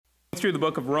through the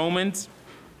book of Romans,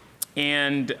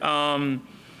 and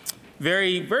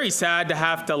very, very sad to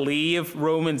have to leave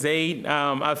Romans 8.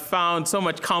 I've found so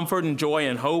much comfort and joy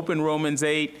and hope in Romans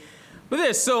 8, but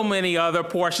there's so many other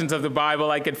portions of the Bible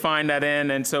I could find that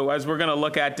in, and so as we're going to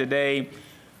look at today,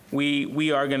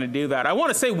 we are going to do that. I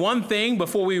want to say one thing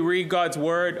before we read God's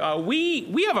Word.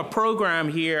 We have a program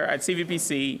here at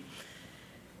CVPC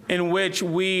in which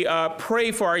we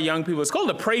pray for our young people. It's called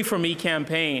the Pray For Me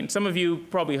campaign. Some of you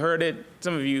probably heard it,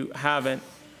 some of you haven't.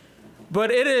 But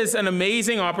it is an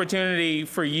amazing opportunity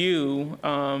for you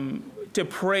to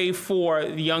pray for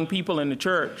the young people in the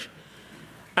church.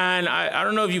 And I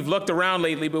don't know if you've looked around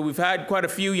lately, but we've had quite a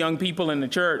few young people in the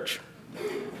church.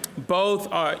 Both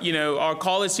are, our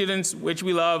college students, which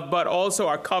we love, but also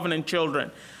our covenant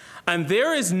children. And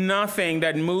there is nothing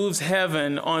that moves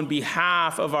heaven on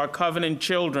behalf of our covenant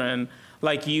children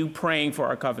like you praying for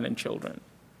our covenant children.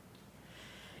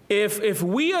 If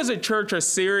we as a church are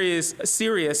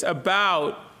serious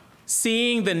about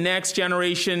seeing the next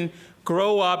generation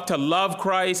grow up to love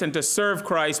Christ and to serve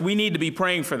Christ, we need to be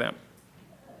praying for them.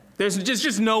 There's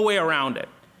just no way around it.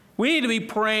 We need to be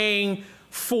praying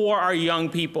for our young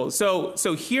people. So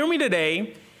hear me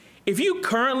today. If you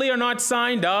currently are not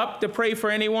signed up to pray for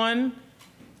anyone,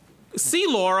 see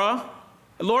Laura.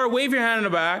 Laura, wave your hand in the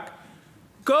back.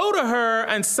 Go to her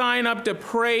and sign up to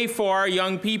pray for our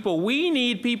young people. We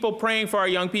need people praying for our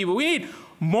young people. We need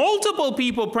multiple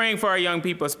people praying for our young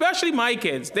people, especially my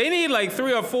kids. They need like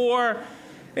 3 or 4.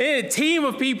 They need a team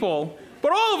of people,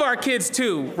 but all of our kids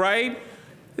too, right?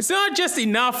 It's not just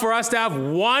enough for us to have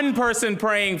one person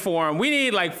praying for them. We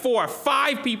need like 4 or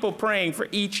 5 people praying for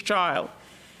each child.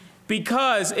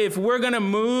 Because if we're going to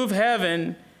move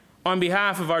heaven on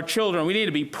behalf of our children, we need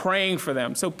to be praying for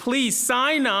them. So please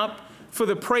sign up for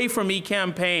the Pray For Me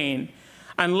campaign,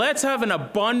 and let's have an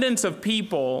abundance of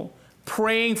people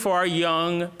praying for our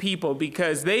young people,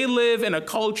 because they live in a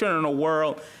culture and a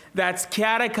world that's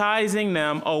catechizing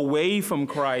them away from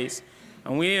Christ.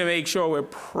 And we need to make sure we're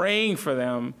praying for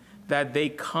them that they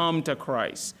come to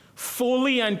Christ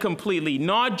fully and completely,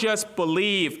 not just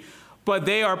believe, but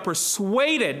they are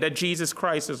persuaded that Jesus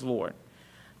Christ is Lord,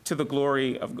 to the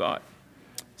glory of God.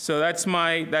 So that's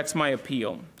my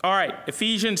appeal. All right,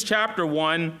 Ephesians chapter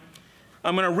 1.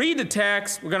 I'm going to read the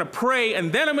text, we're going to pray,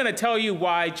 and then I'm going to tell you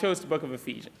why I chose the book of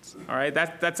Ephesians. All right,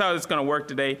 that's how it's going to work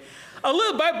today. By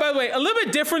the way, a little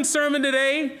bit different sermon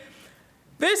today.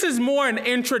 This is more an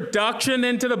introduction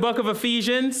into the book of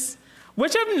Ephesians,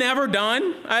 which I've never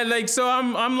done.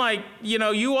 I'm like,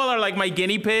 you all are like my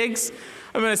guinea pigs.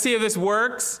 I'm going to see if this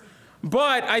works.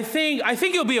 But I think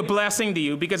it'll be a blessing to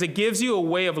you, because it gives you a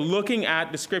way of looking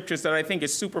at the scriptures that I think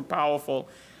is super powerful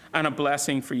and a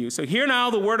blessing for you. So hear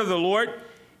now the word of the Lord,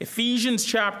 Ephesians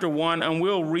chapter 1, and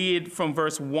we'll read from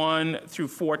verse 1 through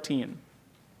 14.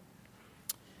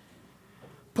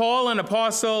 Paul, an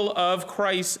apostle of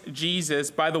Christ Jesus,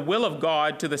 by the will of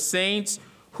God, to the saints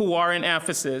who are in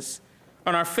Ephesus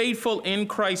and are faithful in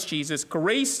Christ Jesus,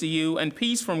 grace to you and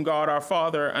peace from God our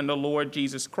Father and the Lord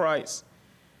Jesus Christ.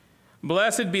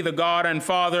 Blessed be the God and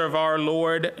Father of our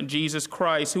Lord Jesus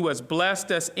Christ, who has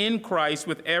blessed us in Christ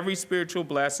with every spiritual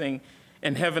blessing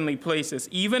in heavenly places,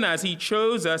 even as he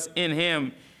chose us in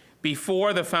him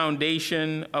before the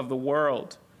foundation of the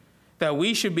world, that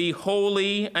we should be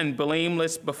holy and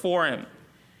blameless before him.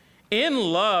 In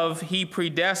love, he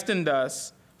predestined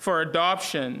us for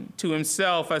adoption to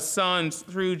himself as sons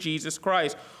through Jesus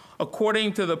Christ,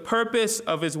 according to the purpose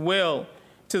of his will,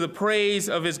 to the praise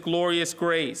of his glorious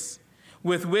grace,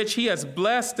 with which he has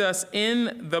blessed us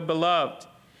in the beloved.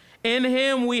 In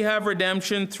him we have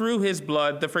redemption through his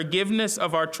blood, the forgiveness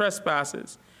of our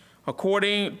trespasses,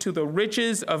 according to the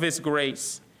riches of his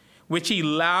grace, which he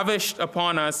lavished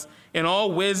upon us in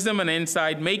all wisdom and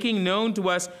insight, making known to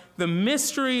us the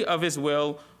mystery of his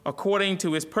will, according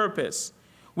to his purpose,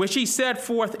 which he set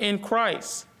forth in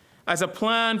Christ, as a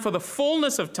plan for the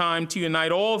fullness of time to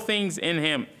unite all things in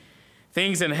him,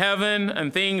 things in heaven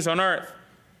and things on earth.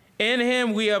 In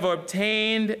him we have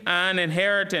obtained an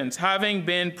inheritance, having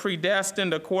been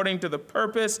predestined according to the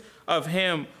purpose of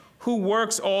him who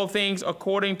works all things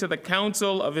according to the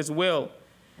counsel of his will,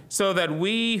 so that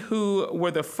we who were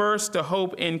the first to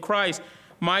hope in Christ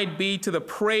might be to the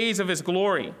praise of his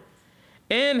glory.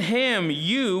 In him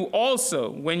you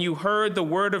also, when you heard the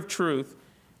word of truth,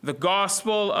 the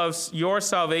gospel of your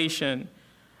salvation,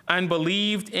 and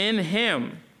believed in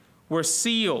him, were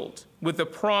sealed with the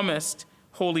promised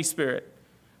Holy Spirit,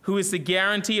 who is the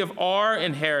guarantee of our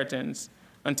inheritance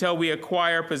until we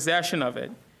acquire possession of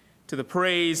it, to the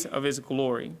praise of his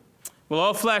glory. Well,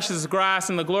 all flesh is grass,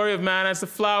 and the glory of man as the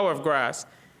flower of grass.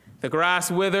 The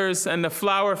grass withers and the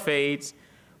flower fades,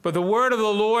 but the word of the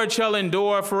Lord shall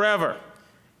endure forever.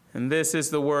 And this is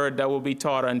the word that will be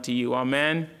taught unto you.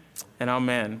 Amen and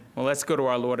amen. Well, let's go to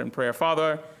our Lord in prayer.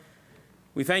 Father,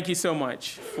 we thank you so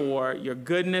much for your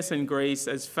goodness and grace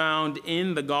as found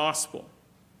in the gospel.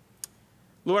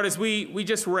 Lord, as we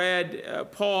just read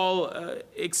Paul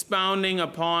expounding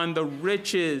upon the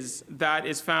riches that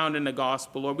is found in the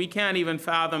gospel, Lord, we can't even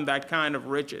fathom that kind of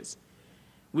riches.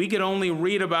 We could only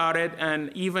read about it,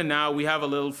 and even now we have a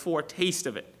little foretaste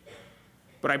of it.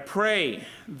 But I pray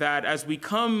that as we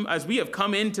have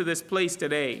come into this place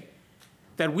today,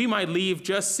 that we might leave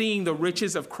just seeing the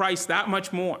riches of Christ that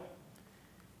much more.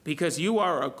 Because you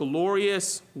are a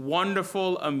glorious,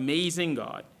 wonderful, amazing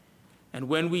God. And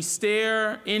when we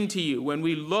stare into you, when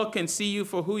we look and see you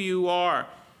for who you are,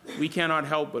 we cannot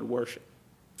help but worship.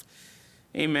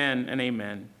 Amen and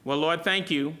amen. Well, Lord,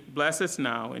 thank you. Bless us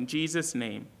now. In Jesus'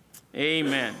 name,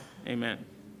 amen. Amen.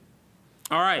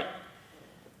 All right.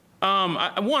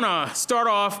 I want to start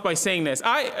off by saying this.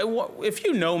 If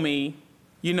you know me,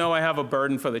 you know I have a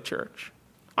burden for the church.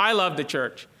 I love the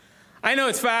church. I know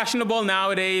it's fashionable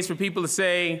nowadays for people to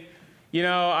say,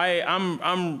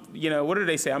 I'm what do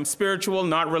they say? I'm spiritual,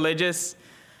 not religious.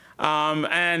 And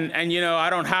I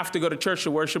don't have to go to church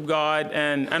to worship God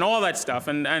and all that stuff.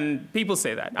 And people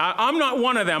say that. I'm not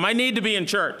one of them. I need to be in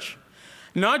church.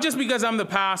 Not just because I'm the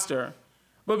pastor,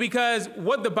 but because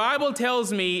what the Bible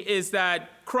tells me is that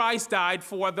Christ died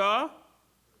for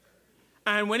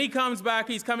and when he comes back,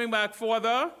 he's coming back for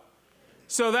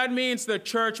so that means the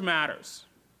church matters.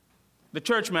 The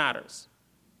church matters.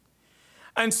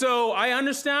 And so I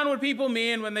understand what people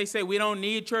mean when they say we don't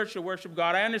need church to worship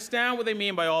God. I understand what they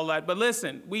mean by all that. But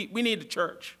listen, we need the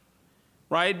church,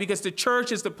 right? Because the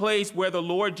church is the place where the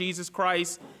Lord Jesus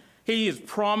Christ, he has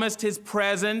promised his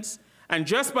presence. And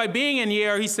just by being in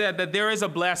here, he said that there is a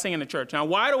blessing in the church. Now,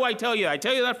 why do I tell you that? I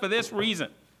tell you that for this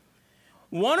reason.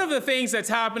 One of the things that's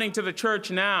happening to the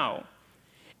church now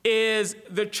is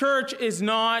the church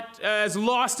has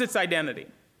lost its identity.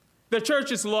 The church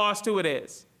has lost who it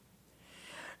is.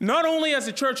 Not only has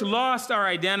the church lost our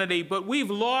identity, but we've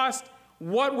lost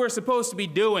what we're supposed to be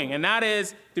doing, and that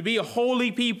is to be a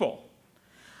holy people.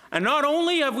 And not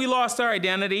only have we lost our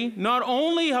identity, not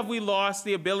only have we lost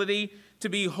the ability to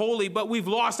be holy, but we've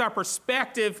lost our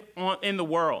perspective in the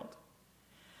world.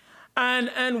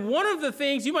 And one of the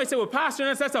things, you might say, well,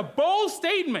 Pastor, that's a bold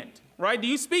statement, right? Do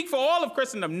you speak for all of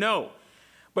Christendom? No.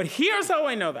 But here's how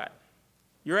I know that.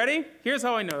 You ready? Here's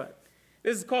how I know that.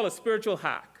 This is called a spiritual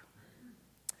hack.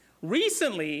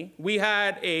 Recently, we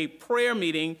had a prayer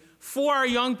meeting for our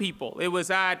young people. It was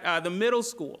at the middle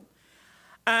school.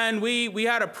 And we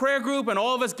had a prayer group, and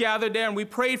all of us gathered there, and we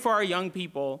prayed for our young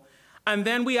people. And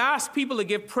then we asked people to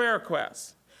give prayer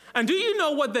requests. And do you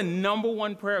know what the number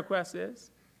one prayer request is?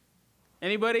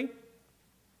 Anybody?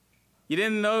 You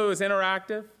didn't know it was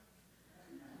interactive?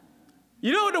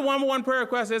 You know what the number one prayer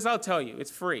request is? I'll tell you.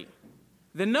 It's free.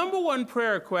 The number one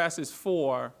prayer request is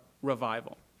for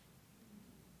revival.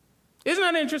 Isn't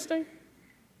that interesting?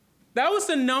 That was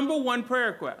the number one prayer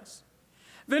request.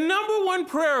 The number one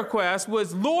prayer request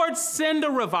was, Lord, send a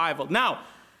revival. Now,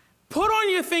 put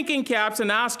on your thinking caps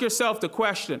and ask yourself the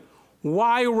question,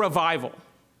 why revival?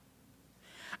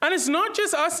 And it's not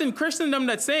just us in Christendom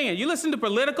that's saying it. You listen to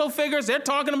political figures, they're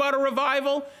talking about a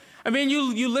revival. I mean,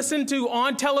 you listen to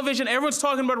on television, everyone's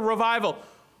talking about a revival.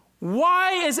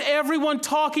 Why is everyone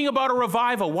talking about a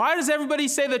revival? Why does everybody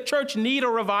say the church need a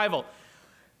revival?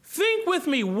 Think with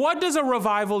me, what does a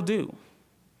revival do?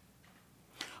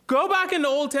 Go back in the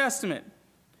Old Testament.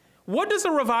 What does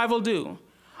a revival do?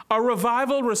 A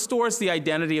revival restores the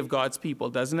identity of God's people,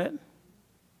 doesn't it?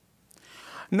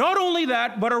 Not only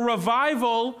that, but a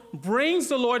revival brings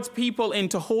the Lord's people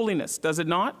into holiness, does it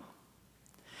not?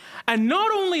 And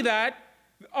not only that,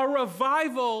 a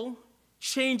revival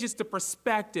changes the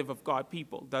perspective of God's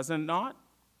people, does it not?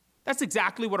 That's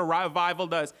exactly what a revival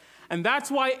does. And that's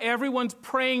why everyone's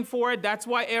praying for it. That's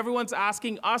why everyone's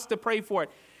asking us to pray for it.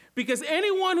 Because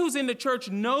anyone who's in the church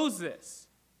knows this.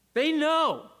 They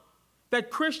know that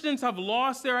Christians have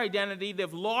lost their identity,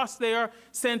 they've lost their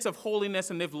sense of holiness,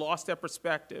 and they've lost their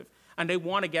perspective, and they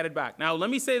want to get it back. Now, let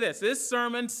me say this. This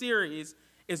sermon series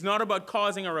is not about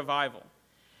causing a revival.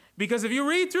 Because if you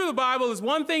read through the Bible, there's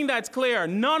one thing that's clear.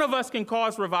 None of us can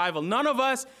cause revival. None of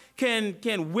us can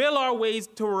will our ways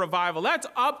to a revival. That's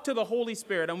up to the Holy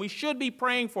Spirit, and we should be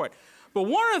praying for it. But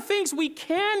one of the things we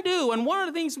can do, and one of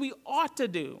the things we ought to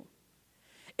do,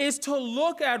 is to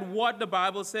look at what the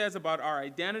Bible says about our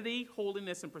identity,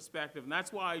 holiness, and perspective. And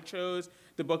that's why I chose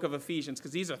the book of Ephesians,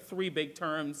 because these are three big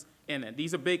terms in it.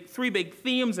 These are three big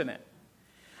themes in it.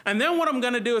 And then what I'm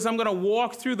going to do is I'm going to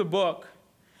walk through the book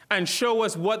and show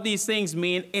us what these things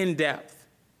mean in depth,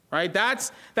 right?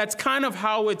 That's kind of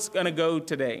how it's going to go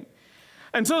today.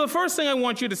 And so the first thing I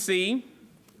want you to see,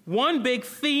 one big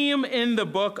theme in the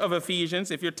book of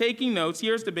Ephesians, if you're taking notes,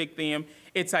 here's the big theme,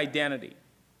 it's identity.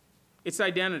 It's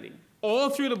identity. All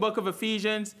through the book of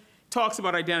Ephesians talks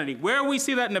about identity. Where we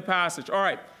see that in the passage? All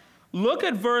right, look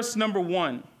at verse number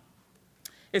 1.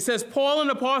 It says, Paul, an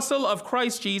apostle of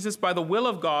Christ Jesus, by the will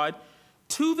of God,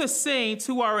 to the saints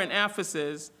who are in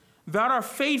Ephesus, that are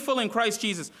faithful in Christ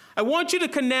Jesus. I want you to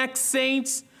connect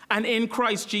saints and in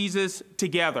Christ Jesus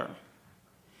together.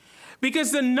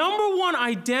 Because the number one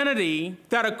identity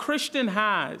that a Christian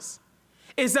has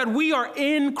is that we are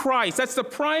in Christ. That's the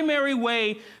primary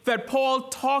way that Paul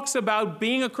talks about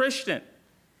being a Christian.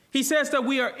 He says that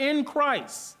we are in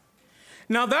Christ.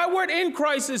 Now, that word in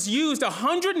Christ is used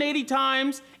 180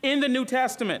 times in the New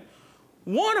Testament.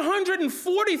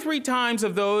 143 times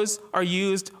of those are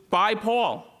used by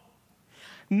Paul.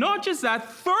 Not just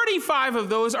that, 35 of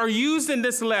those are used in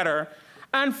this letter,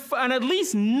 and at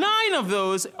least 9 of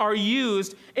those are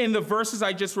used in the verses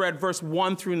I just read, verse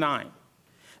 1 through 9.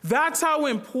 That's how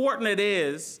important it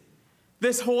is,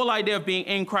 this whole idea of being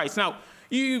in Christ. Now,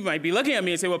 you might be looking at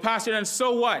me and say, well, Pastor, then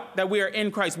so what that we are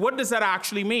in Christ? What does that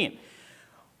actually mean?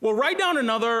 Well, write down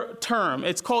another term.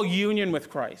 It's called union with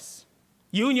Christ.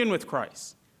 Union with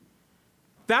Christ.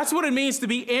 That's what it means to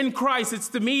be in Christ. It's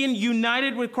to be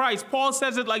united with Christ. Paul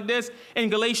says it like this in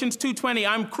Galatians 2:20.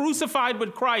 I'm crucified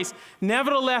with Christ.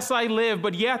 Nevertheless I live,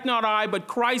 but yet not I, but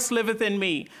Christ liveth in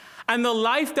me. And the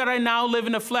life that I now live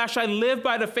in the flesh, I live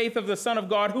by the faith of the Son of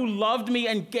God who loved me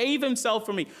and gave himself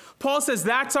for me. Paul says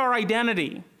that's our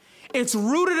identity. It's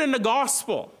rooted in the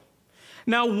gospel.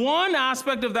 Now, one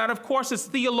aspect of that, of course, is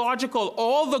theological.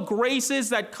 All the graces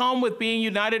that come with being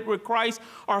united with Christ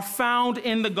are found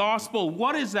in the gospel.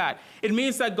 What is that? It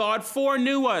means that God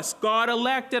foreknew us, God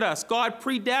elected us, God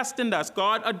predestined us,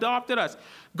 God adopted us,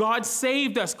 God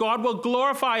saved us, God will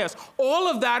glorify us. All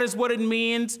of that is what it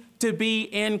means to be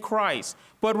in Christ.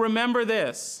 But remember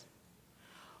this,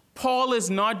 Paul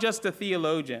is not just a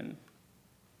theologian.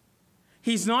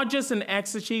 He's not just an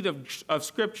exegete of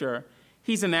Scripture.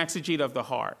 He's an exegete of the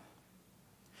heart.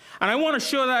 And I want to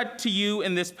show that to you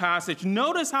in this passage.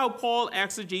 Notice how Paul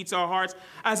exegetes our hearts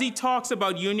as he talks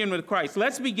about union with Christ.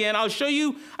 Let's begin. I'll show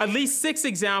you at least 6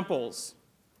 examples.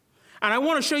 And I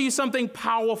want to show you something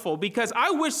powerful because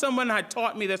I wish someone had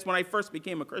taught me this when I first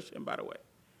became a Christian, by the way.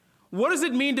 What does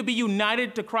it mean to be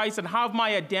united to Christ and have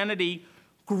my identity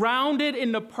grounded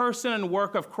in the person and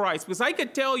work of Christ? Because I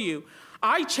could tell you,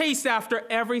 I chased after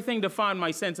everything to find my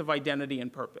sense of identity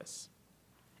and purpose.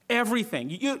 Everything.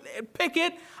 You pick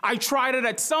it. I tried it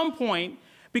at some point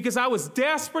because I was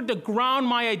desperate to ground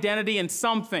my identity in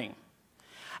something.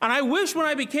 And I wish when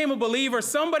I became a believer,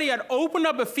 somebody had opened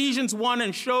up Ephesians 1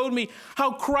 and showed me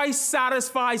how Christ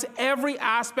satisfies every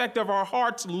aspect of our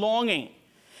heart's longing.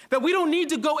 That we don't need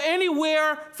to go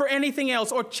anywhere for anything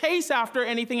else or chase after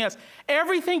anything else.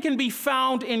 Everything can be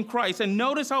found in Christ. And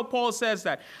notice how Paul says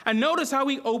that. And notice how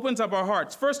he opens up our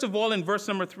hearts. First of all, in verse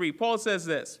number 3, Paul says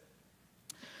this.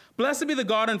 Blessed be the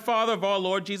God and Father of our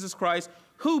Lord Jesus Christ,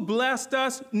 who blessed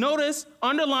us, notice,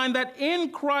 underline that,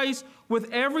 in Christ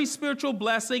with every spiritual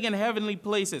blessing in heavenly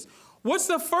places. What's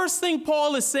the first thing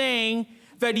Paul is saying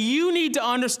that you need to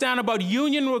understand about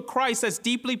union with Christ that's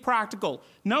deeply practical?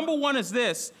 Number one is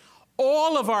this: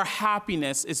 all of our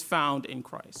happiness is found in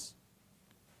Christ.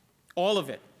 All of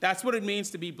it. That's what it means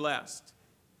to be blessed.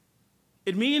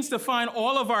 It means to find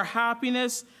all of our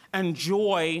happiness and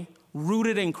joy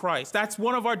rooted in Christ. That's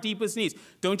one of our deepest needs.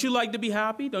 Don't you like to be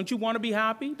happy? Don't you want to be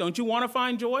happy? Don't you want to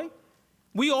find joy?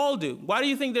 We all do. Why do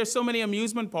you think there's so many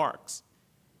amusement parks?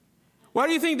 Why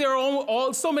do you think there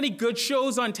are so many good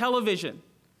shows on television?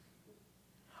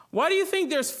 Why do you think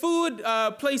there's food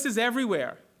places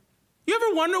everywhere? You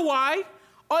ever wonder why?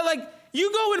 Or like,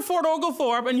 you go in Fort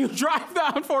Oglethorpe and you drive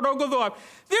down Fort Oglethorpe.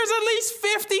 There's at least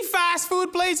 50 fast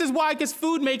food places. Why? Because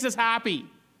food makes us happy.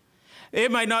 It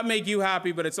might not make you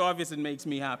happy, but it's obvious it makes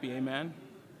me happy, amen?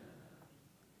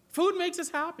 Food makes us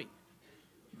happy.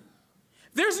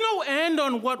 There's no end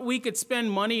on what we could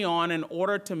spend money on in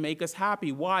order to make us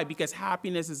happy. Why? Because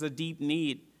happiness is a deep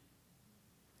need.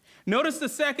 Notice the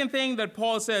second thing that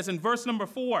Paul says in verse number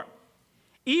 4.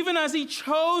 Even as he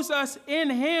chose us in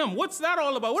him. What's that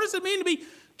all about? What does it mean to be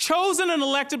chosen and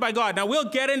elected by God? Now, we'll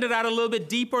get into that a little bit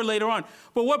deeper later on.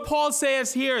 But what Paul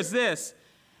says here is this.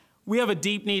 We have a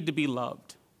deep need to be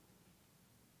loved.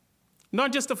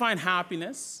 Not just to find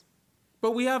happiness,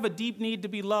 but we have a deep need to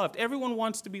be loved. Everyone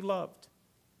wants to be loved.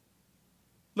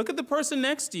 Look at the person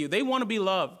next to you. They want to be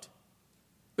loved.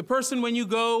 The person when you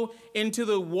go into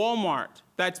the Walmart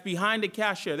that's behind the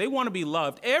cashier, they want to be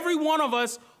loved. Every one of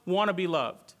us want to be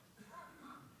loved.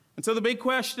 And so the big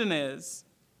question is,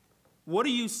 what are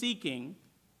you seeking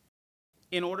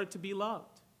in order to be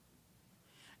loved?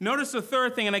 Notice the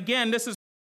third thing, and again, this is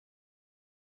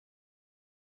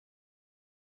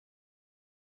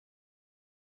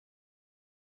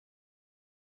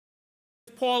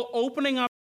Paul opening up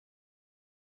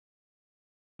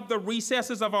the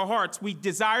recesses of our hearts. We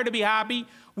desire to be happy.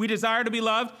 We desire to be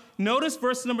loved. Notice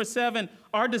verse number 7,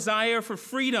 our desire for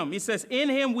freedom. He says, in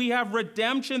him we have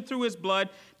redemption through his blood,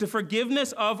 the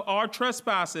forgiveness of our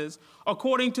trespasses,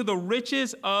 according to the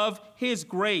riches of his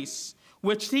grace,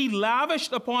 which he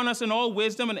lavished upon us in all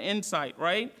wisdom and insight,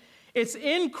 right? It's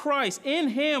in Christ. In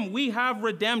him we have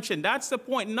redemption. That's the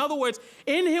point. In other words,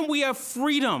 in him we have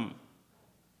freedom.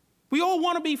 We all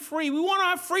want to be free. We want to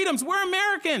have freedoms. We're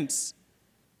Americans.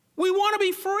 We want to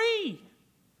be free.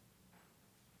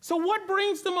 So what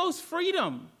brings the most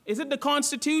freedom? Is it the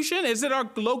Constitution? Is it our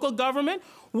local government?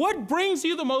 What brings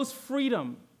you the most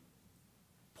freedom?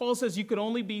 Paul says you can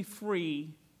only be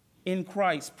free in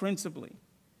Christ, principally.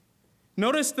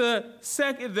 Notice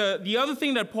the other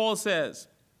thing that Paul says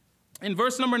in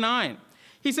verse number 9.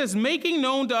 He says, making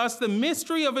known to us the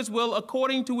mystery of his will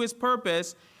according to his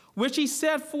purpose, which he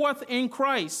set forth in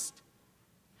Christ,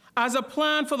 as a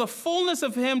plan for the fullness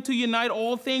of him to unite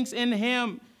all things in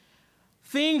him,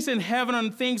 things in heaven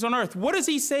and things on earth. What is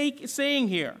he saying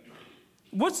here?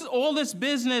 What's all this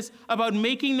business about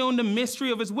making known the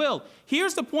mystery of his will?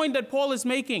 Here's the point that Paul is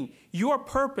making. Your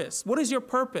purpose. What is your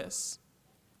purpose?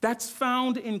 That's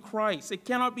found in Christ. It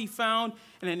cannot be found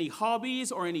in any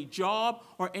hobbies or any job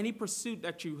or any pursuit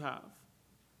that you have.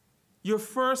 Your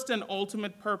first and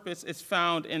ultimate purpose is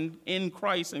found in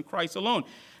Christ and Christ alone.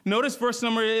 Notice verse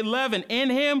number 11.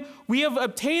 In him we have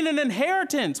obtained an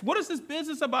inheritance. What is this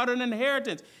business about an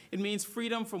inheritance? It means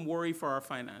freedom from worry for our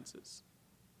finances.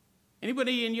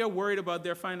 Anybody in here worried about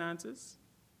their finances?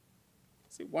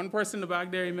 See one person in the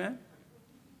back there, amen?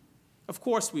 Of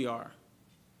course we are.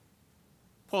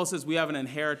 Paul says we have an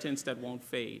inheritance that won't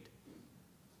fade.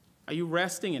 Are you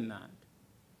resting in that?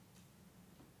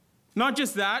 Not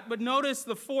just that, but notice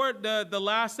the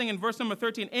last thing in verse number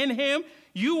 13. In him,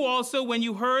 you also, when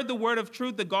you heard the word of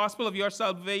truth, the gospel of your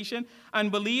salvation,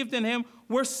 and believed in him,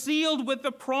 were sealed with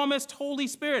the promised Holy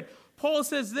Spirit. Paul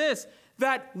says this,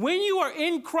 that when you are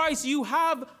in Christ, you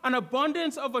have an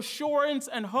abundance of assurance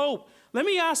and hope. Let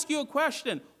me ask you a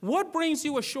question. What brings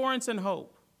you assurance and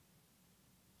hope?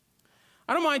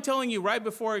 I don't mind telling you right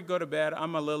before I go to bed,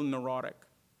 I'm a little neurotic.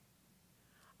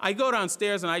 I go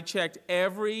downstairs and I checked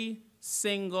every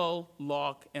single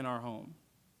lock in our home.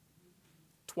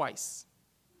 Twice.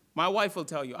 My wife will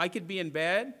tell you, I could be in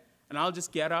bed and I'll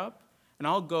just get up and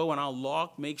I'll go and I'll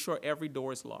lock, make sure every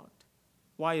door is locked.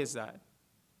 Why is that?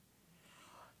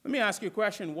 Let me ask you a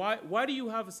question. Why do you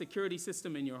have a security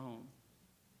system in your home?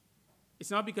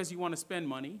 It's not because you want to spend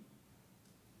money.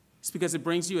 It's because it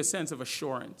brings you a sense of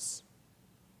assurance.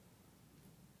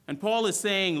 And Paul is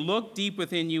saying, look deep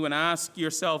within you and ask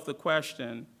yourself the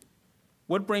question,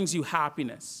 what brings you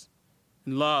happiness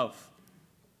and love?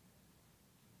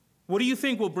 What do you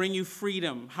think will bring you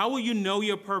freedom? How will you know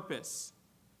your purpose?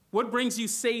 What brings you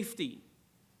safety?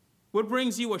 What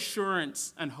brings you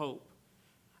assurance and hope?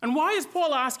 And why is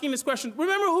Paul asking this question?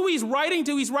 Remember who he's writing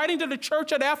to. He's writing to the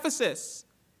church at Ephesus.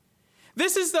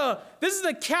 This is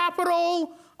the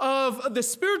capital of the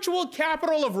spiritual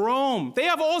capital of Rome. They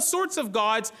have all sorts of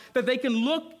gods that they can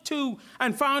look to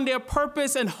and find their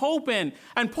purpose and hope in.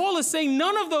 And Paul is saying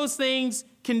none of those things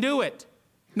can do it.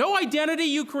 No identity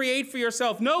you create for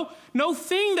yourself, no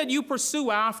thing that you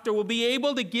pursue after will be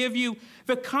able to give you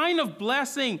the kind of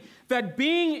blessing that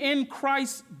being in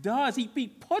Christ does. He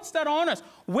puts that on us.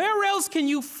 Where else can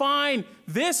you find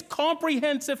this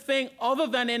comprehensive thing other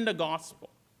than in the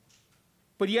gospel?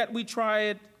 But yet we try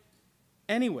it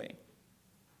anyway.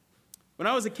 When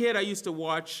I was a kid, I used to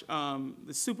watch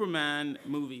the Superman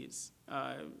movies.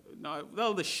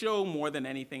 The show more than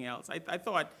anything else. I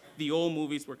thought the old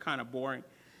movies were kind of boring.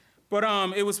 But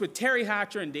it was with Terry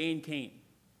Hatcher and Dane Kane.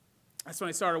 That's when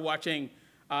I started watching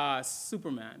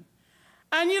Superman.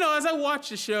 And, as I watched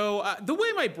the show, the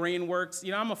way my brain works,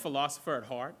 I'm a philosopher at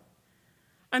heart.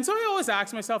 And so I always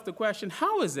ask myself the question,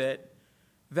 how is it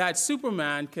that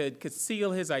Superman could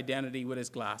conceal his identity with his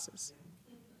glasses?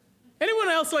 Anyone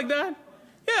else like that?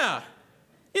 Yeah.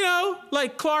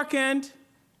 Like Clark Kent,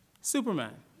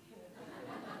 Superman.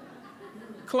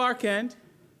 Clark Kent,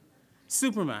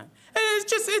 Superman. And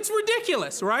it's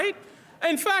ridiculous, right?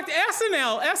 In fact,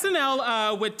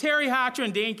 SNL with Terry Hatcher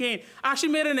and Dane Kane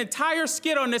actually made an entire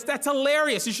skit on this that's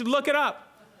hilarious. You should look it up.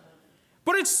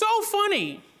 But it's so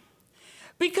funny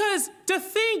because to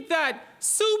think that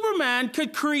Superman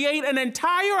could create an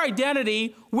entire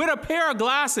identity with a pair of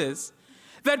glasses,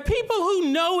 that people who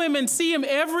know him and see him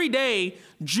every day,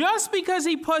 just because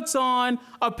he puts on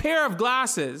a pair of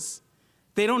glasses,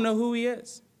 they don't know who he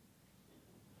is.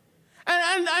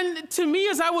 And to me,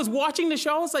 as I was watching the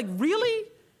show, I was like, really?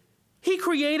 He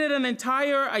created an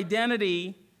entire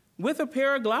identity with a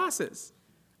pair of glasses,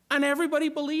 and everybody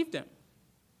believed him.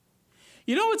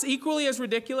 You know what's equally as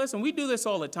ridiculous, and we do this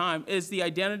all the time, is the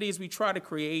identities we try to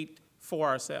create for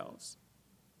ourselves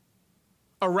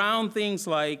around things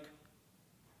like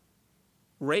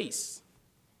race,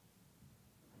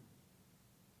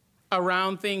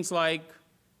 around things like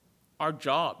our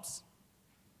jobs,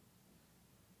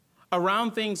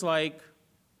 around things like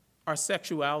our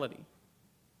sexuality,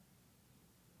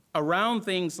 around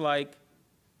things like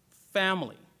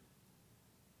family,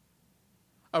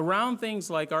 around things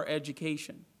like our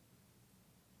education.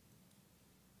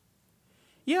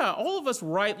 Yeah, all of us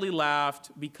rightly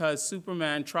laughed because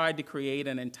Superman tried to create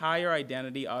an entire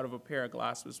identity out of a pair of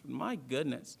glasses. But my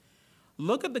goodness,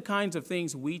 look at the kinds of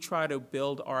things we try to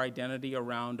build our identity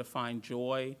around to find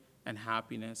joy and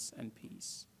happiness and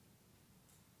peace.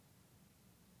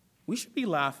 We should be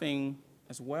laughing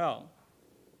as well.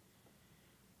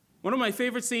 One of my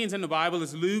favorite scenes in the Bible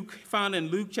is found in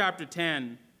Luke chapter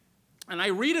 10. And I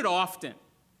read it often.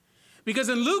 Because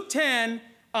in Luke 10,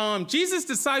 Jesus'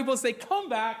 disciples, they come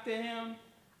back to him.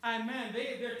 And man,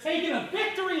 they're taking a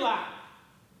victory lap.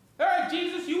 All right,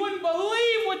 Jesus, you wouldn't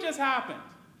believe what just happened.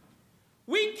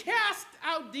 We cast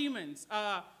out demons.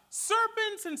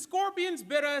 Serpents and scorpions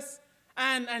bit us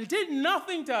and did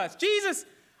nothing to us. Jesus,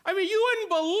 I mean, you wouldn't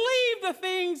believe the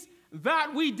things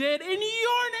that we did in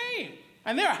your name.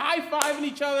 And they're high-fiving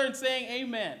each other and saying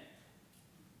amen.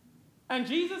 And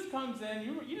Jesus comes in.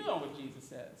 You know what Jesus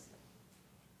says.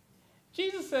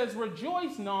 Jesus says,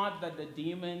 rejoice not that the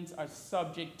demons are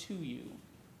subject to you,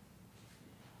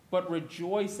 but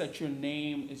rejoice that your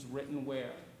name is written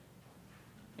where?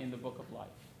 In the book of life.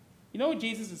 You know what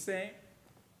Jesus is saying?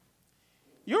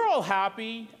 You're all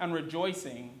happy and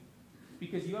rejoicing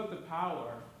because you have the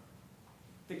power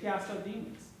to cast out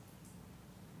demons.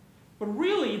 But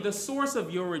really, the source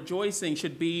of your rejoicing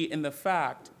should be in the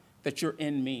fact that you're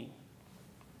in me.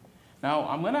 Now,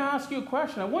 I'm going to ask you a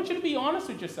question. I want you to be honest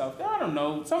with yourself. I don't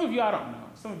know. Some of you, I don't know.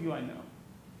 Some of you, I know.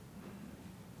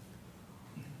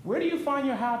 Where do you find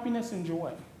your happiness and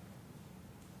joy?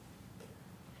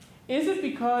 Is it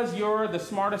because you're the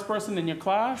smartest person in your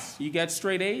class? You get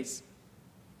straight A's?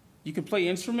 You can play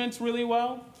instruments really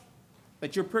well?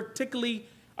 That you're particularly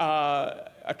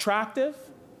attractive?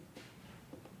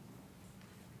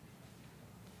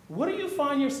 What do you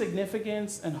find your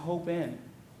significance and hope in?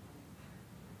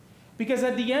 Because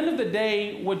at the end of the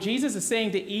day, what Jesus is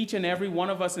saying to each and every one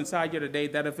of us inside here today,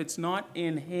 that if it's not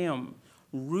in him,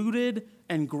 rooted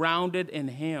and grounded in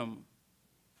him,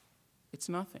 it's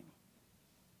nothing.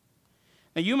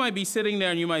 Now, you might be sitting there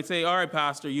and you might say, all right,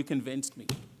 Pastor, you convinced me.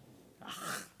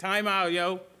 Time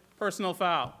out, personal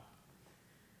foul.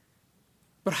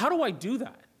 But how do I do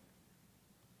that?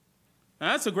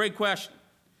 Now, that's a great question.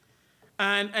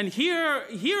 And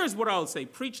here's what I'll say.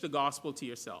 Preach the gospel to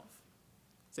yourself.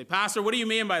 Say, Pastor, what do you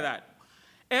mean by that?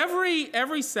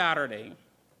 Every Saturday,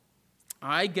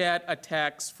 I get a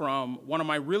text from one of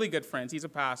my really good friends. He's a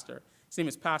pastor. His name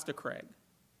is Pastor Craig.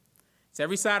 It's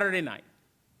every Saturday night.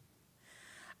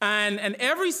 And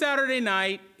every Saturday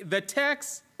night, the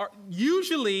texts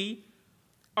usually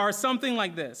are something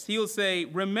like this. He'll say,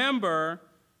 remember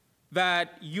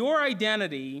that your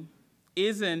identity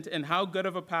isn't in how good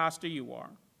of a pastor you are.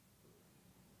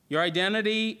 Your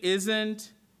identity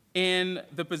isn't in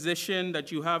the position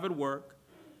that you have at work.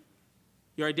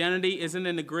 Your identity isn't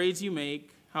in the grades you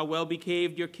make, how well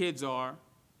behaved your kids are,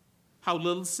 how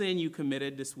little sin you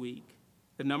committed this week,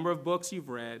 the number of books you've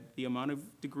read, the amount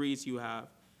of degrees you have,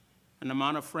 and the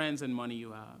amount of friends and money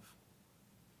you have.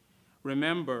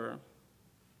 Remember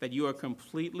that you are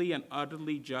completely and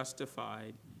utterly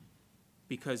justified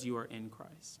because you are in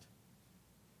Christ.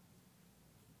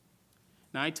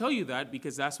 Now, I tell you that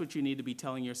because that's what you need to be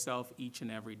telling yourself each and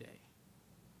every day.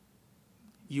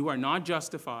 You are not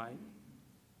justified.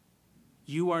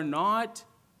 You are not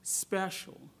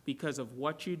special because of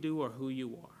what you do or who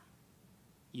you are.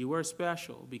 You are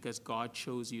special because God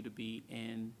chose you to be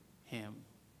in him.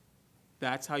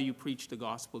 That's how you preach the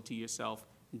gospel to yourself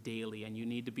daily, and you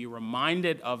need to be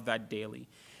reminded of that daily.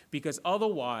 Because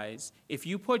otherwise, if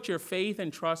you put your faith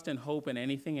and trust and hope in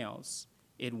anything else,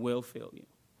 it will fail you.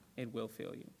 It will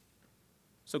fail you.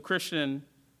 So, Christian,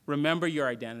 remember your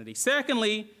identity.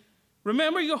 Secondly,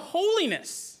 remember your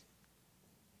holiness.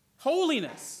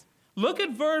 Holiness. Look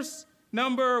at verse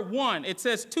number 1. It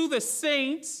says, to the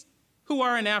saints who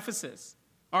are in Ephesus.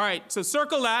 All right, so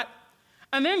circle that.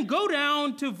 And then go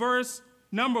down to verse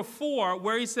number 4,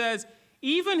 where he says,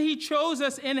 even he chose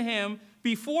us in him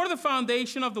before the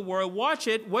foundation of the world. Watch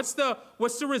it. What's the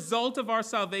result of our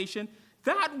salvation?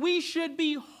 That we should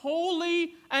be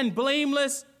holy and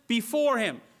blameless before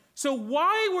him. So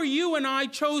why were you and I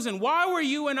chosen? Why were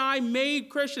you and I made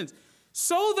Christians?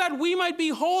 So that we might be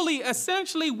holy.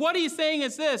 Essentially, what he's saying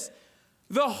is this: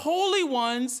 the holy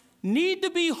ones need to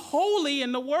be holy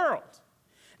in the world.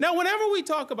 Now, whenever we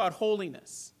talk about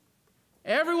holiness,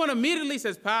 everyone immediately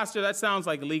says, Pastor, that sounds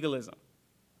like legalism.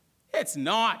 It's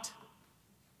not.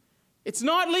 It's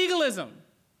not legalism.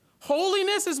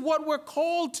 Holiness is what we're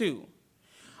called to.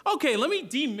 Okay, let me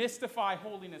demystify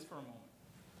holiness for a moment.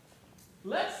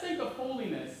 Let's think of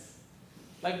holiness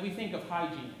like we think of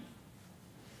hygiene.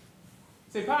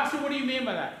 Say, Pastor, what do you mean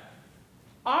by that?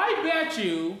 I bet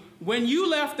you when you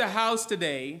left the house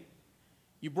today,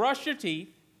 you brushed your teeth.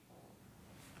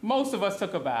 Most of us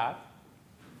took a bath.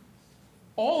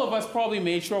 All of us probably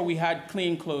made sure we had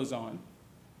clean clothes on.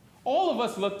 All of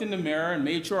us looked in the mirror and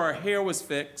made sure our hair was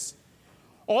fixed.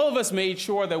 All of us made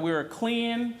sure that we were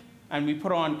clean, and we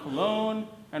put on cologne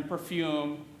and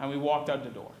perfume, and we walked out the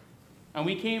door. And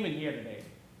we came in here today,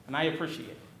 and I appreciate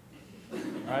it.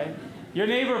 Right? Your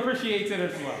neighbor appreciates it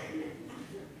as well.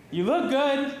 You look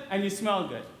good, and you smell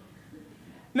good.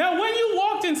 Now, when you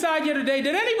walked inside here today,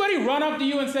 did anybody run up to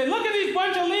you and say, look at these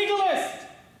bunch of legalists?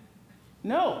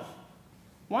 No.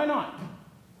 Why not?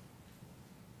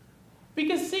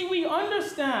 Because, see, we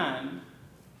understand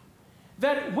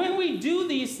that when we do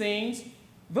these things,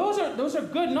 those are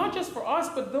good, not just for us,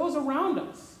 but those around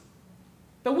us.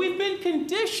 That we've been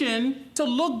conditioned to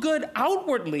look good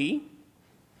outwardly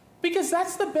because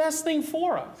that's the best thing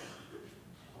for us.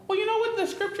 Well, you know what the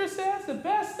scripture says? The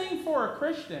best thing for a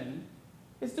Christian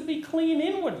is to be clean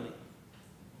inwardly.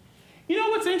 You know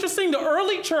what's interesting? The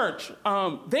early church,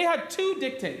 they had two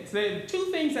dictates. They had two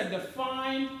things that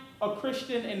defined a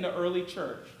Christian in the early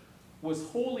church was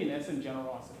holiness and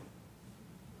generosity.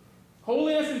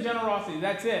 Holiness and generosity,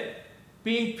 that's it.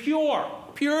 Being pure,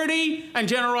 purity and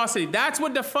generosity. That's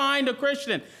what defined a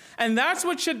Christian. And that's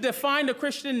what should define a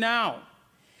Christian now.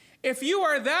 If you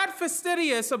are that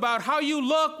fastidious about how you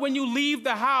look when you leave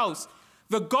the house,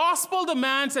 the gospel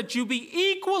demands that you be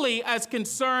equally as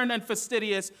concerned and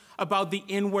fastidious about the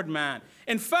inward man.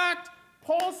 In fact,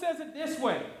 Paul says it this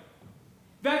way,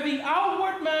 that the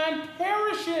outward man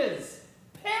perishes,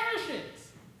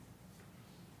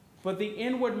 but the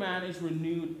inward man is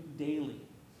renewed daily.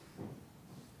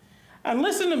 And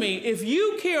listen to me, if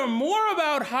you care more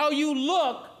about how you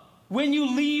look when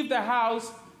you leave the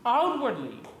house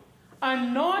outwardly,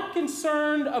 and not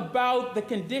concerned about the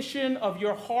condition of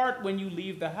your heart when you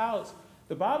leave the house,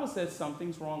 the Bible says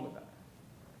something's wrong with that.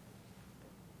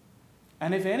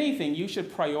 And if anything, you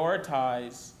should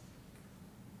prioritize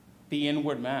the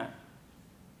inward man.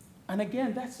 And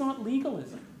again, that's not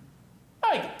legalism.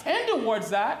 I tend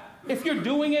towards that if you're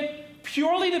doing it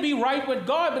purely to be right with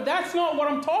God, but that's not what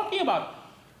I'm talking about.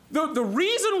 The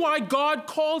reason why God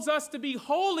calls us to be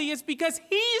holy is because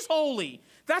he's holy.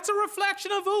 That's a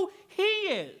reflection of who he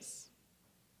is.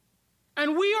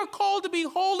 And we are called to be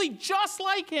holy just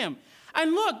like him.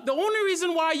 And look, the only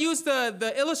reason why I use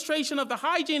the illustration of the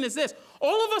hygiene is this.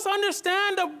 All of us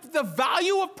understand the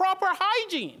value of proper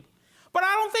hygiene. But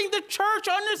I don't think the church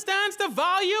understands the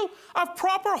value of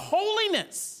proper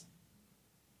holiness.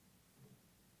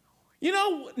 You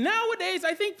know, nowadays,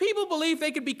 I think people believe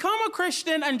they could become a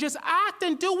Christian and just act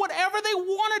and do whatever they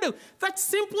want to do. That's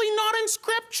simply not in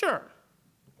Scripture.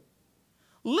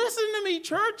 Listen to me,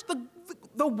 church.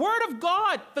 The Word of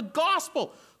God, the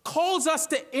gospel, calls us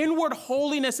to inward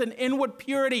holiness and inward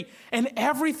purity in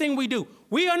everything we do.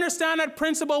 We understand that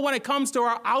principle when it comes to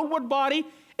our outward body.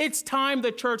 It's time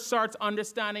the church starts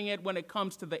understanding it when it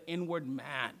comes to the inward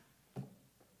man.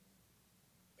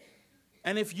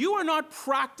 And if you are not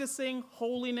practicing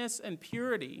holiness and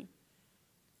purity,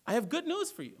 I have good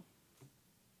news for you.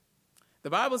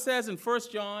 The Bible says in 1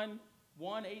 John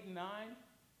 1, 8 and 9,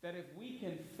 that if we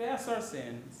confess our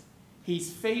sins,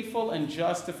 he's faithful and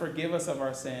just to forgive us of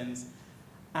our sins.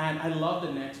 And I love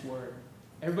the next word.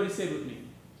 Everybody say it with me.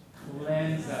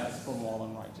 Cleanse us from all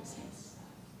unrighteousness.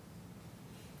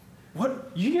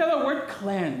 What? You hear the word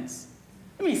cleanse?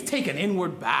 It means take an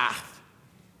inward bath.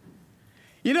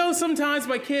 You know, sometimes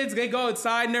my kids, they go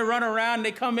outside and they run around and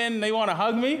they come in and they want to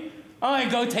hug me. I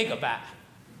go take a bath.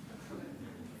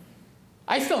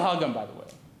 I still hug them, by the way.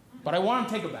 But I want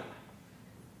them to take a bath.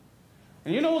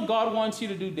 And you know what God wants you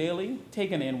to do daily?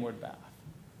 Take an inward bath.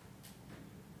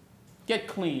 Get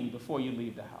clean before you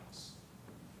leave the house.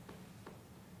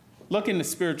 Look in the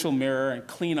spiritual mirror and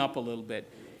clean up a little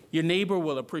bit. Your neighbor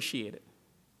will appreciate it.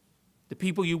 The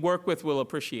people you work with will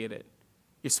appreciate it.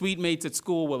 Your sweet mates at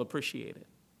school will appreciate it.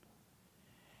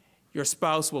 Your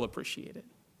spouse will appreciate it.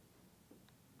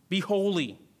 Be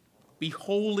holy. Be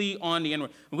holy on the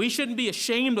inward. We shouldn't be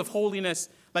ashamed of holiness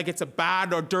like it's a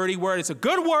bad or dirty word. It's a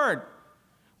good word.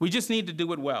 We just need to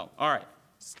do it well. All right,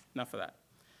 enough of that.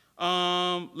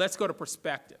 Let's go to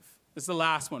perspective. This is the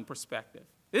last one, perspective.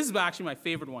 This is actually my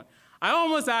favorite one. I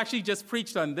almost actually just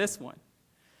preached on this one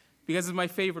because it's my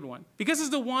favorite one. Because it's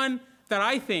the one that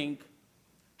I think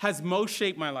has most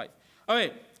shaped my life.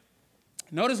 Okay,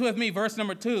 notice with me verse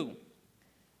number 2.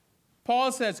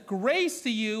 Paul says, grace to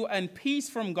you and peace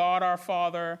from God our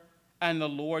Father and the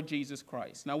Lord Jesus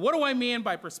Christ. Now, what do I mean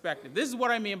by perspective? This is what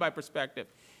I mean by perspective.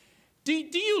 Do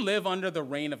you live under the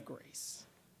reign of grace?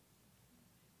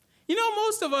 You know,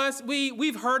 most of us,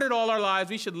 we've heard it all our lives.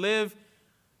 We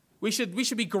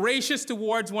should be gracious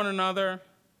towards one another.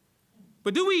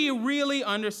 But do we really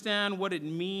understand what it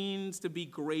means to be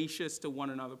gracious to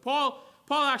one another? Paul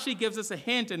actually gives us a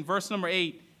hint in verse number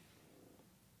 8.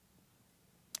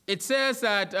 It says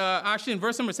that, actually in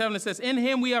verse number 7, it says, in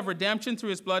him we have redemption through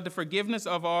his blood, the forgiveness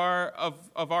of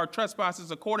our trespasses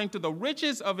according to the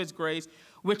riches of his grace,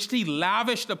 which he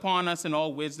lavished upon us in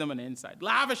all wisdom and insight.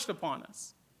 Lavished upon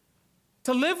us.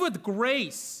 To live with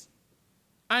grace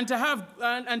and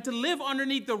to live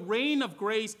underneath the reign of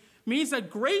grace means that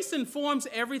grace informs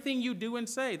everything you do and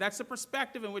say. That's the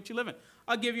perspective in which you live in.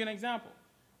 I'll give you an example.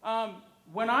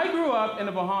 When I grew up in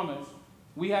the Bahamas,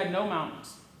 we had no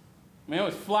mountains. I mean, it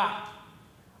was flat.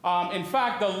 In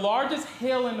fact, the largest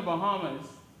hill in the Bahamas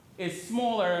is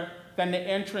smaller than the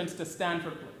entrance to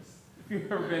Stanford Place, if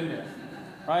you've ever been there,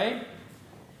 right?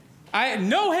 I had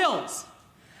no hills.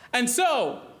 And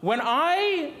so when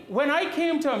I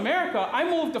came to America, I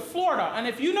moved to Florida. And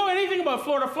if you know anything about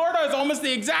Florida, Florida is almost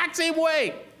the exact same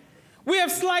way. We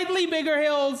have slightly bigger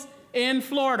hills in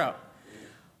Florida.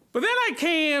 But then I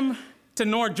came to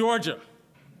North Georgia.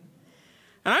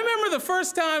 And I remember the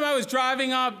first time I was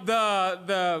driving up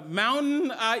the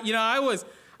mountain, I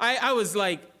was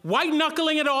like white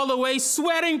knuckling it all the way,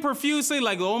 sweating profusely,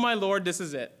 like, oh my Lord, this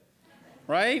is it,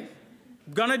 right?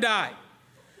 Gonna die.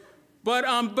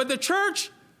 But the church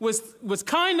was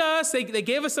kind to us. They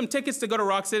gave us some tickets to go to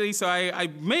Rock City, so I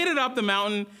made it up the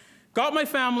mountain, got my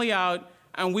family out,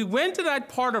 and we went to that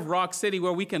part of Rock City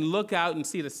where we can look out and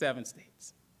see the 7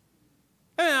 states.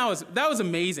 And that was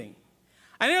amazing.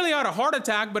 I nearly had a heart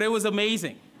attack, but it was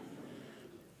amazing.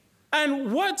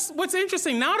 And what's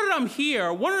interesting, now that I'm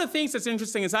here, one of the things that's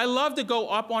interesting is I love to go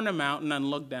up on the mountain and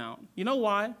look down. You know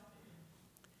why?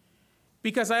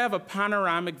 Because I have a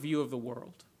panoramic view of the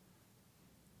world.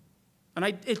 And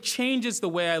it changes the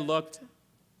way I looked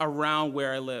around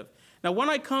where I live. Now, when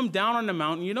I come down on the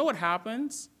mountain, you know what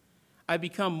happens? I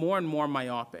become more and more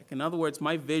myopic. In other words,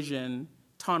 my vision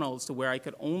tunnels to where I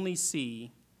could only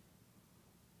see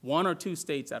 1 or 2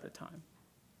 states at a time.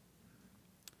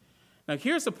 Now,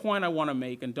 here's the point I want to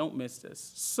make, and don't miss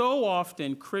this. So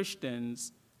often,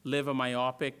 Christians live a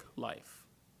myopic life.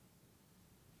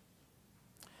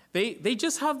 They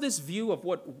just have this view of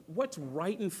what's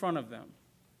right in front of them.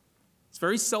 It's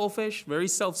very selfish, very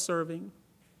self-serving.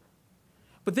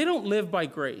 But they don't live by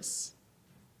grace.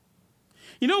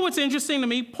 You know what's interesting to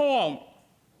me? Paul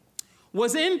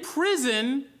was in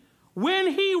prison when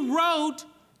he wrote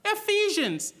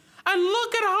Ephesians. And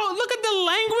look at the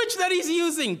language that he's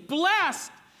using.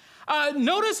 Blessed.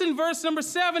 Notice in verse number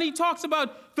 7, he talks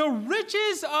about the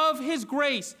riches of his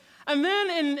grace. And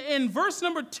then in verse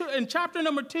number 2, in chapter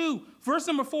number 2, verse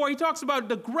number 4, he talks about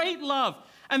the great love.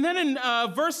 And then in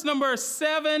verse number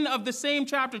 7 of the same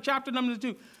chapter, chapter number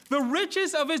 2, the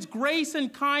riches of his grace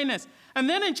and kindness. And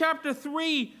then in chapter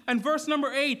 3 and verse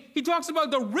number 8, he talks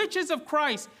about the riches of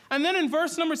Christ. And then in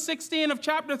verse number 16 of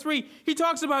chapter 3, he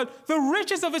talks about the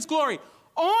riches of his glory.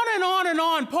 On and on and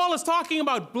on, Paul is talking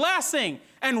about blessing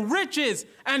and riches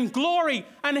and glory,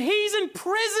 and he's in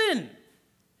prison.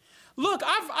 Look,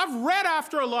 I've read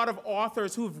after a lot of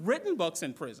authors who've written books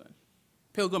in prison.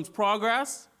 Pilgrim's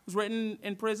Progress was written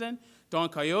in prison. Don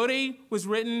Quixote was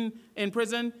written in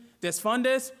prison. Des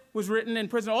Fundes was written in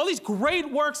prison. All these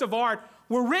great works of art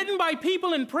were written by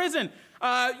people in prison.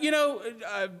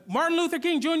 Martin Luther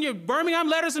King Jr., Birmingham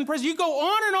Letters in prison. You go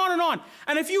on and on and on.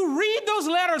 And if you read those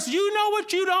letters, you know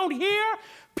what you don't hear?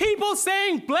 People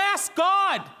saying, bless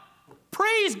God.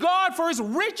 Praise God for his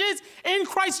riches in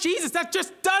Christ Jesus. That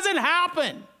just doesn't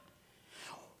happen.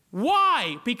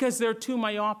 Why? Because they're too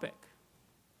myopic.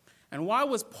 And why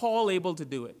was Paul able to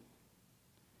do it?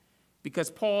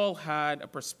 because Paul had a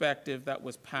perspective that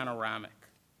was panoramic.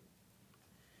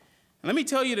 And let me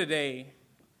tell you today,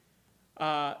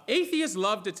 atheists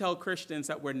love to tell Christians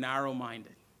that we're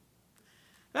narrow-minded.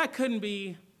 That couldn't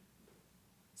be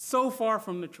so far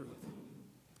from the truth.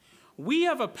 We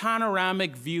have a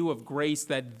panoramic view of grace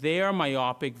that their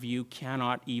myopic view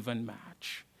cannot even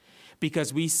match,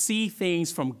 because we see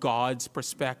things from God's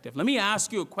perspective. Let me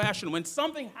ask you a question. When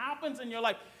something happens in your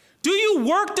life, do you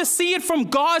work to see it from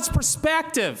God's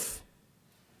perspective?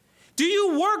 Do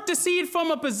you work to see it from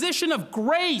a position of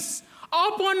grace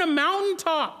up on the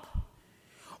mountaintop?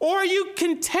 Or are you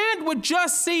content with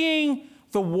just seeing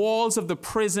the walls of the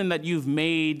prison that you've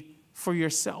made for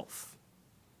yourself?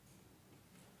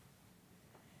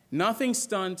 Nothing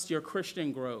stunts your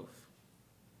Christian growth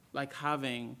like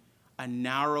having a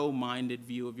narrow-minded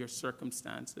view of your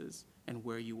circumstances and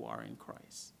where you are in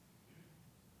Christ.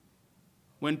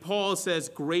 When Paul says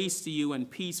grace to you and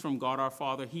peace from God our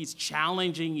Father, he's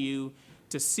challenging you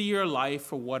to see your life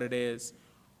for what it is,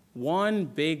 one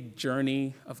big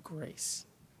journey of grace.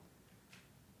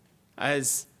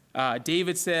 As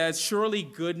David says, surely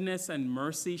goodness and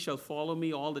mercy shall follow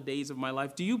me all the days of my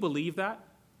life. Do you believe that?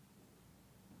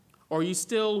 Or you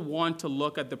still want to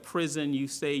look at the prison you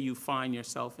say you find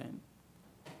yourself in?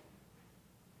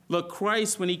 Look,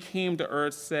 Christ, when he came to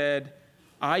earth, said,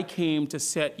 I came to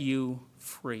set you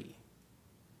free.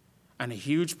 And a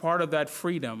huge part of that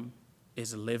freedom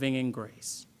is living in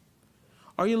grace.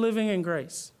 Are you living in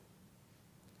grace?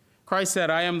 Christ said,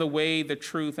 I am the way, the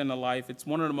truth, and the life. It's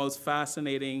one of the most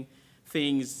fascinating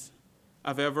things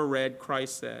I've ever read,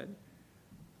 Christ said,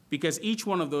 because each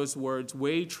one of those words,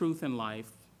 way, truth, and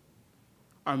life,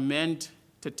 are meant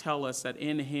to tell us that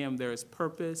in him there is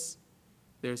purpose,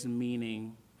 there's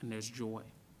meaning, and there's joy.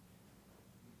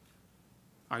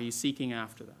 Are you seeking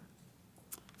after that?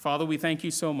 Father, we thank you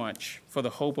so much for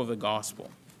the hope of the gospel.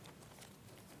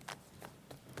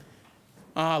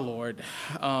 Lord,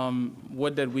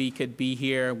 would that we could be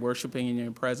here worshiping in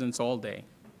your presence all day.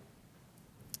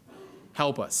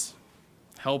 Help us.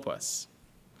 Help us.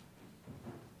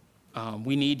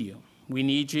 We need you. We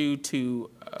need you to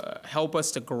help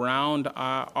us to ground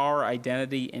our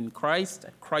identity in Christ,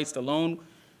 Christ alone.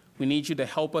 We need you to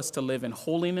help us to live in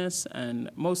holiness, and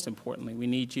most importantly, we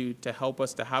need you to help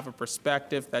us to have a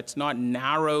perspective that's not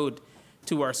narrowed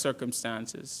to our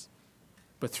circumstances,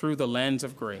 but through the lens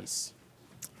of grace.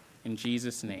 In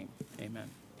Jesus' name,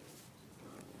 amen.